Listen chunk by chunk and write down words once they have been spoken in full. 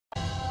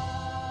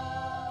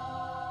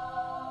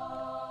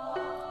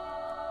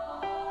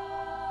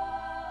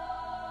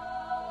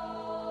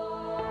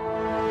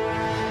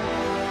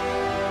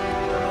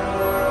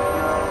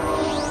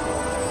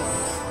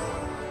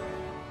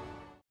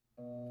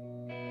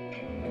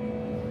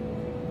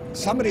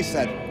Somebody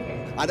said,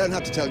 I don't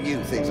have to tell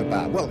you things are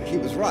bad. Well, he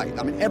was right.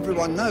 I mean,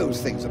 everyone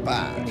knows things are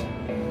bad.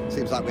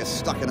 Seems like we're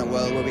stuck in a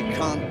world where we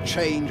can't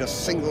change a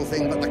single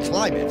thing but the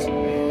climate.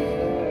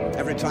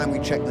 Every time we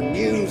check the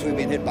news, we've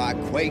been hit by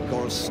a quake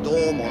or a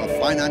storm or a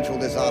financial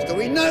disaster.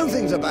 We know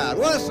things are bad,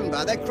 worse than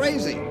bad, they're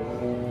crazy.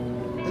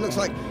 It looks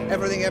like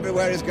everything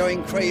everywhere is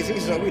going crazy,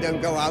 so we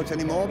don't go out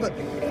anymore, but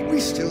we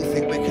still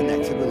think we're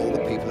connected with all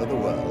the people of the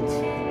world.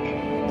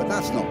 But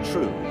that's not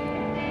true.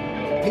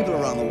 People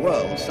around the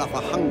world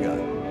suffer hunger,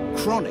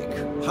 chronic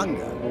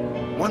hunger.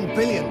 1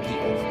 billion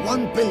people,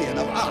 1 billion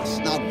of us.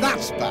 Now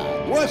that's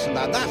bad, worse than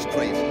that, that's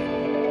crazy.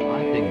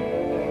 I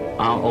think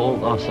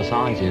all our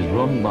society is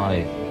run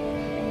by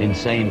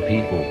insane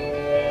people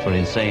for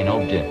insane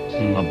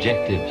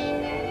objectives.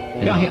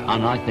 Yeah.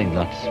 And I think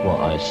that's what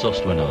I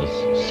sussed when I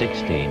was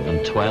 16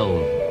 and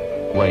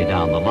 12, way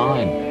down the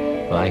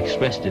line. But I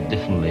expressed it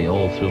differently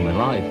all through my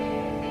life.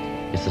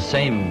 It's the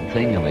same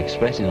thing I'm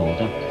expressing all the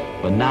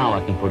time, but now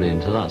I can put it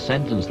into that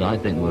sentence that I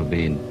think we're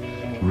being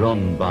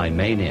run by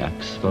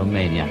maniacs for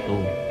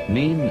maniacal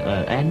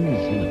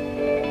ends. You know.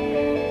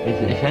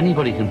 If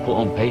anybody can put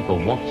on paper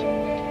what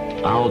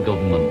our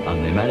government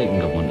and the American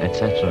government,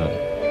 etc.,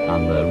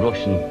 and the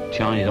Russian,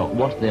 Chinese,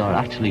 what they are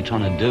actually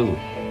trying to do,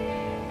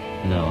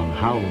 you know,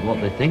 and what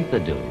they think they're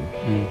doing,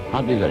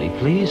 I'd be very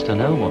pleased to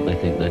know what they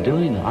think they're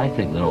doing. I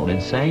think they're all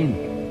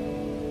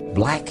insane.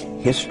 Black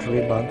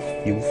History Month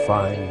you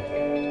find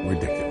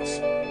ridiculous.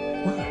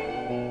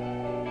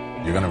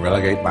 Why? You're going to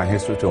relegate my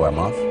history to a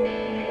month?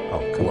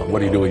 Oh, come on. What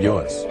do you do with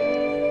yours?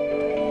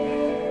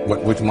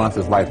 Which month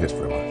is White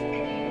History Month?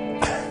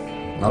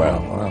 Well,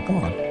 come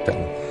on, tell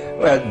me.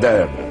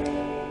 Well,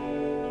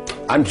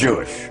 I'm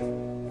Jewish.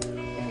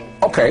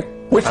 Okay,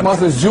 which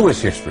month is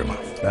Jewish History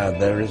Month?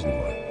 There isn't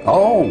one.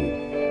 Oh,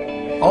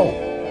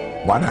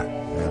 why not?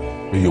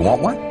 Yeah. Do you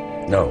want one?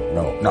 No.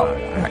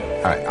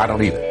 I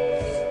don't either.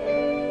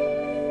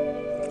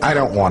 I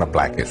don't want a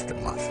Black History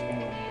Month.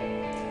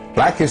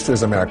 Black history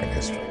is American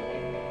history.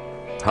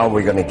 How are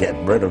we going to get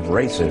rid of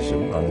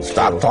racism?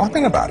 Stop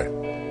talking about it.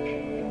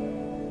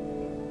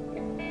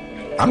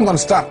 I'm going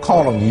to stop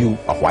calling you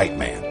a white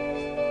man.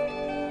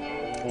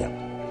 Yeah.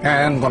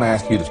 And I'm going to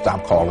ask you to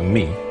stop calling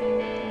me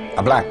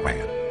a black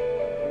man.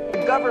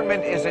 The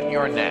government isn't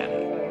your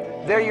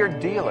nanny. They're your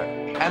dealer.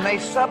 And they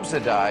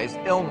subsidize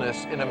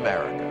illness in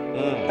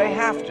America. They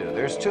have to.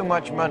 There's too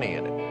much money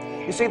in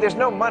it. You see, there's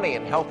no money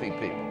in healthy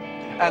people.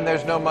 And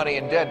there's no money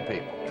in dead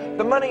people.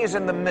 The money is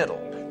in the middle.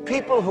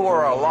 People who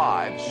are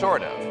alive,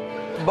 sort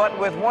of, but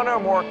with one or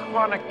more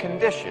chronic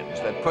conditions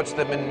that puts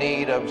them in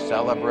need of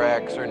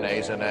Celebrex or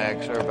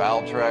Nasonex or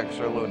Valtrex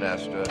or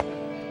Lunesta.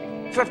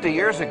 50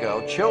 years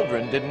ago,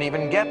 children didn't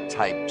even get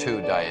type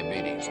 2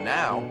 diabetes.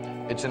 Now,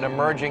 it's an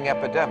emerging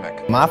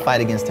epidemic. My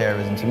fight against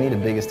terrorism, to me, the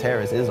biggest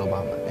terrorist is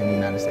Obama in the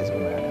United States of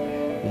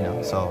America. You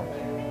know, so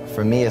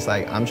for me, it's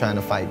like I'm trying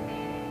to fight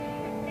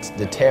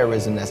the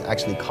terrorism that's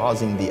actually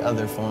causing the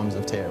other forms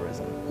of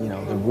terrorism. You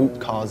know, the root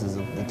causes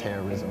of the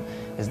terrorism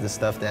is the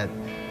stuff that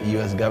the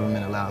U.S.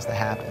 government allows to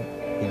happen.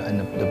 You know, and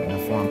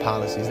the foreign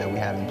policies that we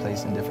have in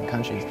place in different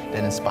countries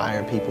that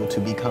inspire people to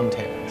become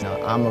terrorists.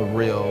 Now, I'm a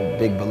real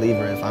big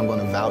believer, if I'm going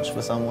to vouch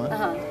for someone,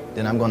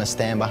 then I'm going to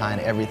stand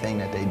behind everything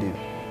that they do.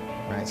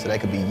 Right? So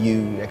that could be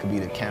you, that could be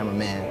the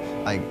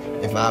cameraman. Like,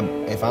 if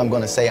I'm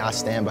going to say I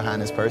stand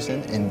behind this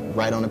person and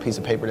write on a piece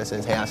of paper that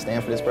says, hey, I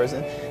stand for this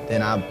person,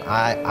 then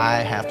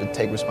I have to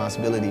take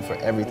responsibility for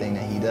everything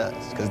that he does,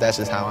 because that's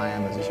just how I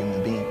am as a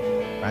human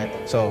being, right?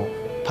 So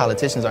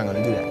politicians aren't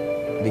going to do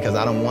that, because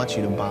I don't want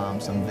you to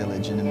bomb some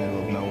village in the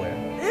middle of nowhere.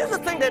 Here's the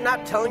thing they're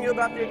not telling you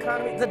about the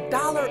economy. The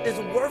dollar is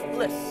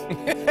worthless.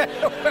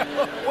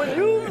 When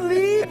you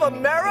leave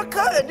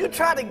America and you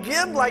try to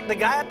give, like, the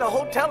guy at the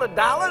hotel $1,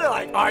 they're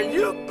like, are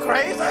you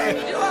crazy?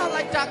 You know, I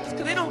like doctors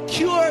because they don't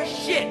cure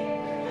shit.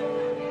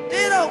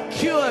 They don't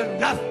cure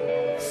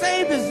nothing.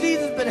 Same disease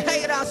has been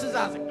hanging out since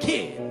I was a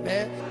kid,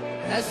 man.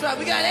 That's right,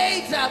 we got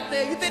AIDS out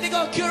there. You think they're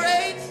gonna cure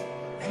AIDS?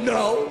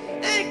 No,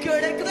 they ain't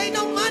cure that because ain't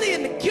no money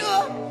in the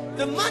cure.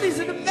 The money's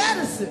in the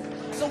medicine.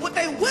 So what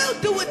they will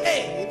do with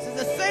AIDS is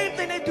the same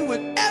thing they do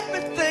with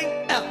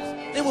everything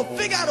else. They will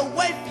figure out a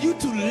way for you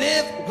to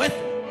live with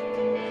it.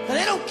 And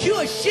they don't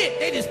cure shit,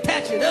 they just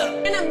patch it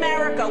up. In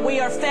America, we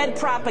are fed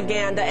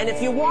propaganda, and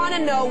if you want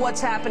to know what's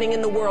happening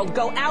in the world,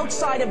 go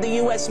outside of the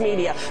U.S.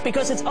 media,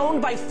 because it's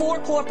owned by 4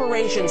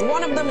 corporations.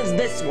 One of them is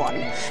this one.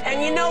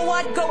 And you know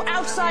what? Go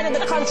outside of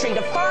the country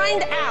to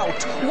find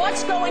out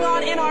what's going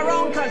on in our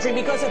own country,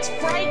 because it's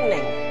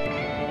frightening.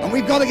 And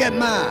we've got to get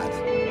mad.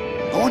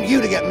 I want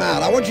you to get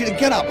mad. I want you to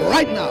get up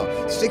right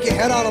now, stick your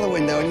head out of the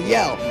window and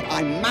yell,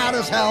 I'm mad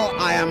as hell,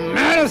 I am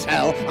mad as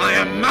hell, I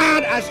am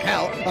mad as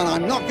hell, and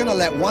I'm not going to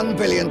let 1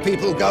 billion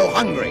people go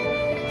hungry.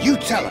 You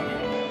tell them.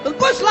 Because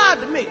Bush lied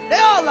to me. They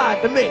all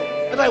lied to me.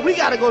 They're like, we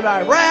got to go to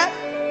Iraq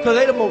because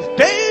they're the most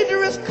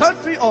dangerous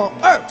country on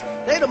earth.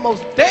 They're the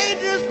most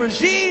dangerous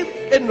regime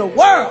in the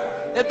world.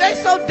 If they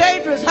so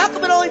dangerous, how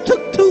come it only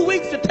took 2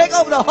 weeks to take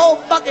over the whole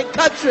fucking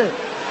country?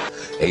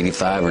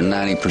 85 or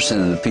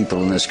 90% of the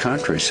people in this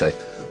country say,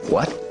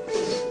 what?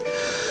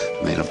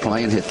 I mean, a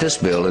plane hit this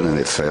building and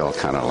it fell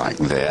kind of like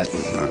that.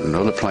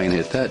 Another plane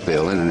hit that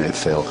building and it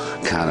fell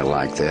kind of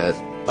like that.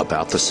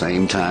 About the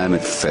same time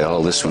it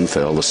fell, this one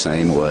fell the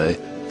same way.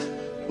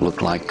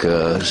 Looked like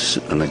an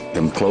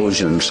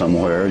implosion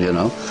somewhere, you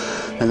know.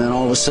 And then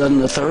all of a sudden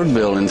the third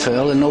building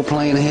fell and no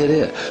plane hit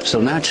it.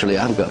 So naturally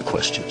I've got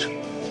questions.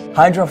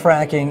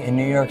 Hydrofracking in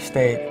New York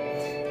State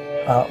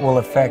will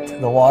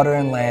affect the water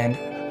and land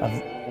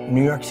of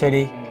New York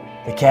City,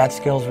 the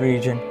Catskills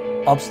region,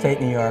 upstate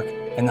New York,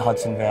 and the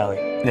Hudson Valley.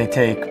 They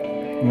take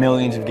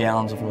millions of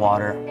gallons of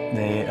water,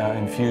 they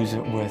infuse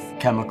it with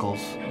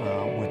chemicals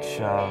which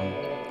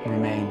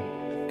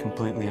remain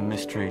completely a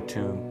mystery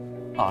to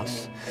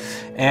us.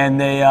 And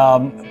they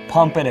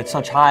pump it at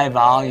such high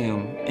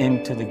volume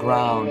into the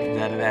ground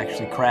that it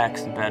actually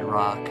cracks the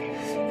bedrock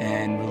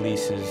and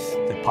releases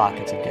the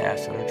pockets of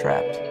gas that are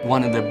trapped.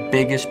 One of the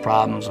biggest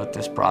problems with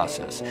this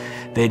process,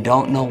 they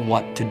don't know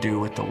what to do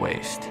with the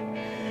waste.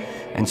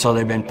 And so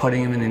they've been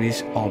putting them in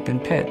these open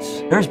pits.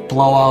 There's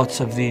blowouts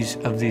of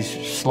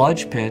these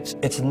sludge pits.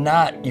 It's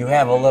not you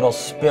have a little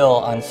spill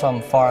on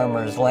some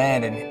farmer's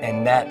land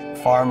and that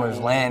farmer's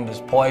land is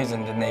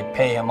poisoned and they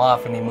pay him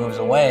off and he moves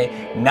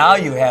away. Now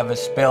you have a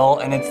spill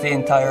and it's the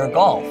entire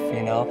Gulf,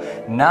 you know.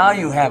 Now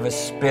you have a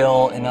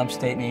spill in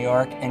upstate New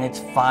York and it's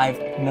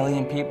 5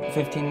 million people,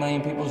 15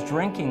 million people's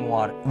drinking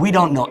water. We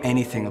don't know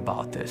anything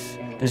about this.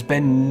 There's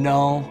been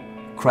no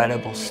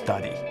credible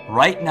study.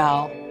 Right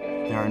now,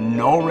 there are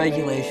no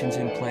regulations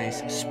in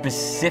place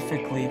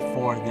specifically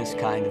for this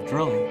kind of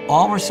drilling.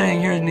 All we're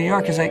saying here in New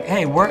York is like,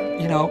 hey,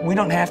 we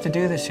don't have to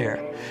do this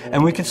here.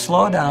 And we can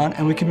slow down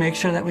and we can make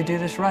sure that we do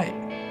this right.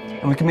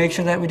 And we can make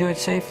sure that we do it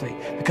safely.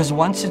 Because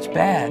once it's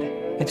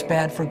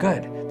bad for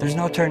good. There's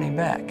no turning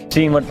back.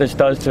 Seeing what this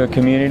does to a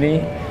community,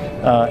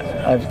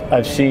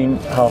 I've seen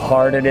how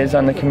hard it is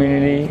on the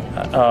community,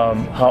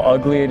 how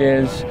ugly it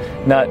is,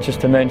 not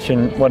just to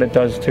mention what it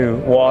does to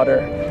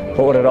water,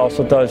 but what it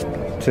also does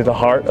to the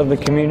heart of the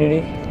community,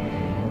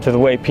 to the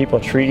way people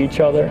treat each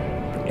other.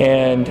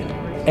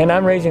 And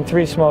I'm raising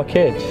 3 small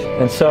kids.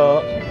 And so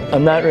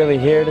I'm not really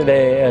here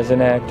today as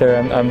an actor,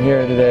 I'm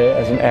here today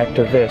as an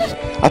activist.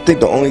 I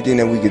think the only thing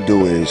that we could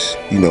do is,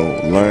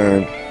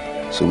 learn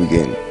so we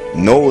can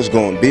know what's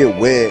going on, be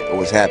aware of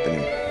what's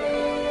happening.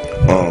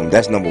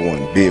 That's number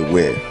one, be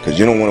aware. Because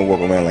you don't want to walk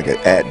around like a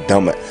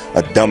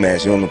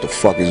dumbass, you don't know what the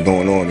fuck is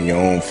going on in your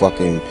own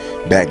fucking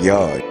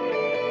backyard.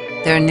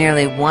 There are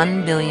nearly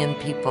 1 billion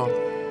people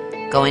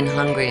going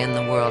hungry in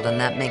the world, and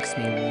that makes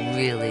me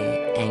really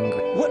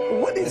angry.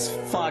 What is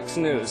Fox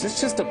News? It's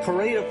just a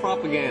parade of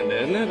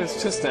propaganda, isn't it?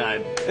 It's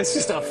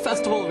just a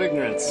festival of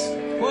ignorance.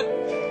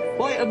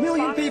 Why 1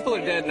 million people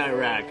are dead in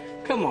Iraq?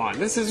 Come on,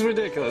 this is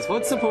ridiculous.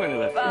 What's the point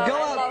of it? Go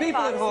out,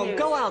 people at home,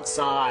 go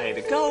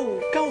outside. Go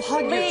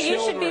hug your children. You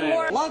should be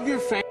more... Love your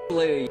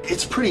family.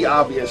 It's pretty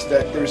obvious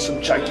that there's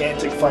some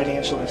gigantic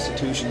financial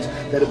institutions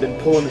that have been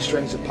pulling the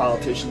strings of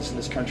politicians in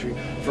this country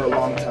for a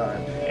long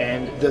time.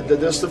 And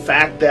just the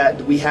fact that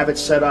we have it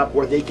set up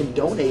where they can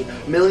donate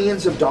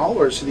millions of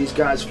dollars to these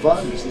guys'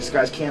 funds, these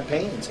guys'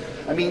 campaigns.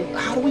 I mean,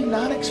 how do we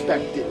not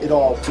expect it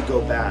all to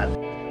go bad?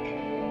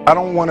 I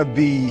don't want to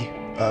be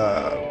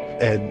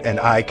an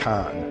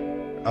icon.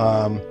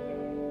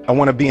 I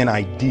want to be an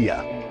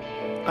idea.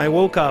 I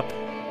woke up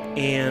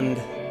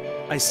and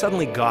I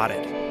suddenly got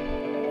it.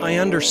 I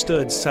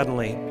understood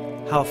suddenly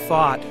how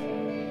thought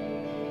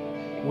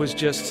was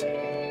just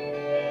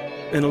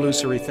an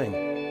illusory thing,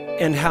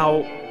 and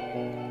how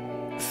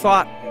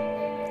thought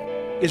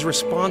is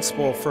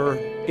responsible for,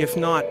 if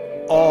not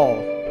all,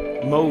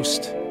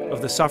 most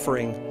of the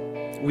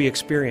suffering we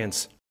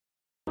experience.